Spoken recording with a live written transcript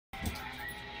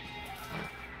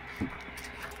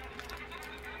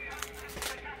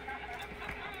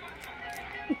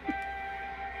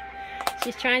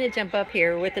She's trying to jump up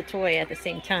here with the toy at the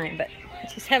same time, but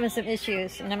she's having some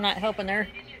issues and I'm not helping her.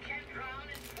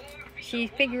 She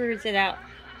figures it out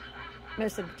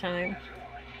most of the time.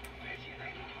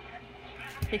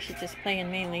 I think she's just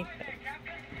playing mainly.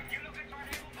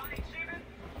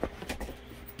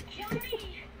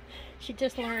 She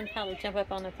just learned how to jump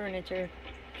up on the furniture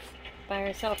by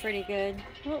herself pretty good.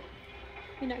 Oh,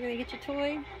 you're not going to get your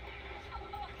toy?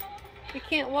 You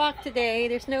can't walk today.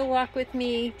 There's no walk with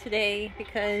me today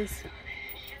because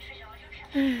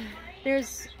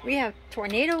we have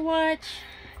tornado watch.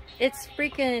 It's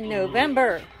freaking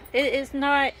November. It is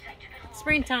not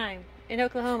springtime in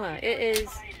Oklahoma. It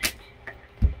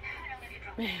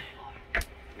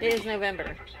is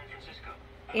November.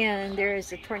 And there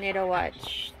is a tornado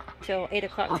watch till 8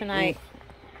 o'clock tonight.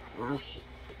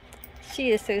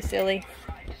 She is so silly.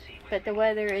 But the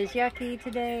weather is yucky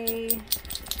today.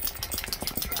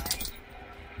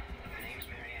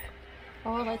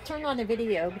 Well, I turned on the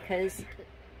video because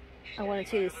I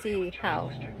wanted you to see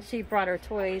how she brought her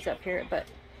toys up here, but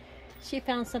she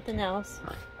found something else.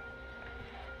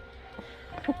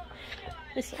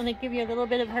 Just want to give you a little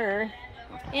bit of her.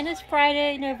 And it's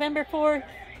Friday, November 4th.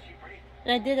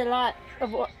 And I did a lot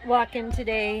of walking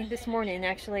today, this morning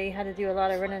actually. Had to do a lot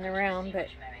of running around, but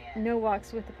no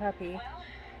walks with the puppy.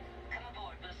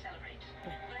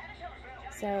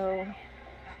 So,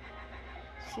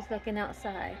 she's looking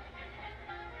outside.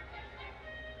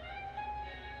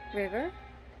 River?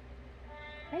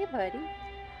 Hey, buddy.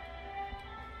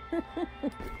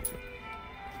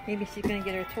 Maybe she's gonna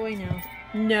get her toy now.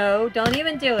 No, don't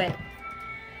even do it.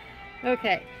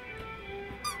 Okay.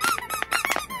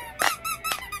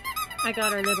 I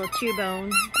got her little chew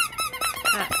bone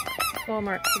at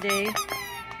Walmart today.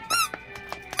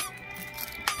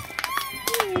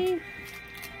 Hey.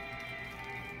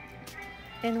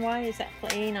 And why is that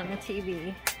playing on the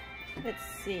TV? Let's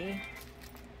see.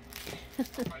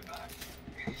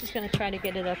 Just gonna try to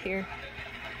get it up here.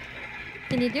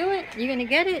 Can you do it? You gonna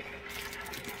get it?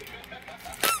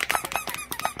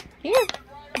 Here,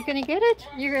 you gonna get it?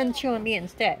 You're gonna chew on me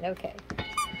instead. Okay.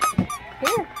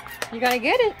 Here, you gotta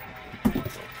get it.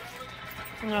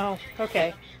 No,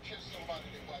 okay.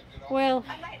 Well,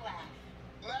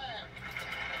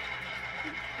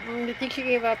 I think she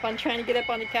gave up on trying to get up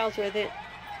on the couch with it.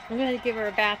 I'm gonna give her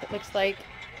a bath, it looks like.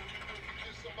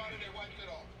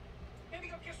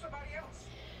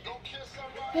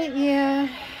 But yeah,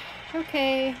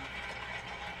 okay.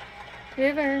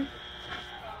 River.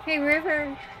 Hey,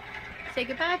 River. Say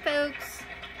goodbye, folks.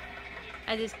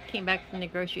 I just came back from the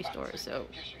grocery store, so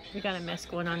we got a mess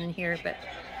going on in here, but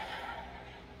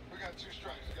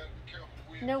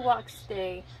no walks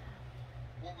today.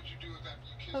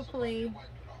 Hopefully,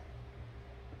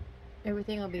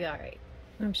 everything will be alright.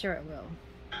 I'm sure it will.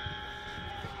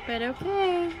 But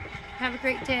okay. Have a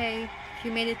great day if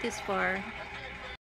you made it this far.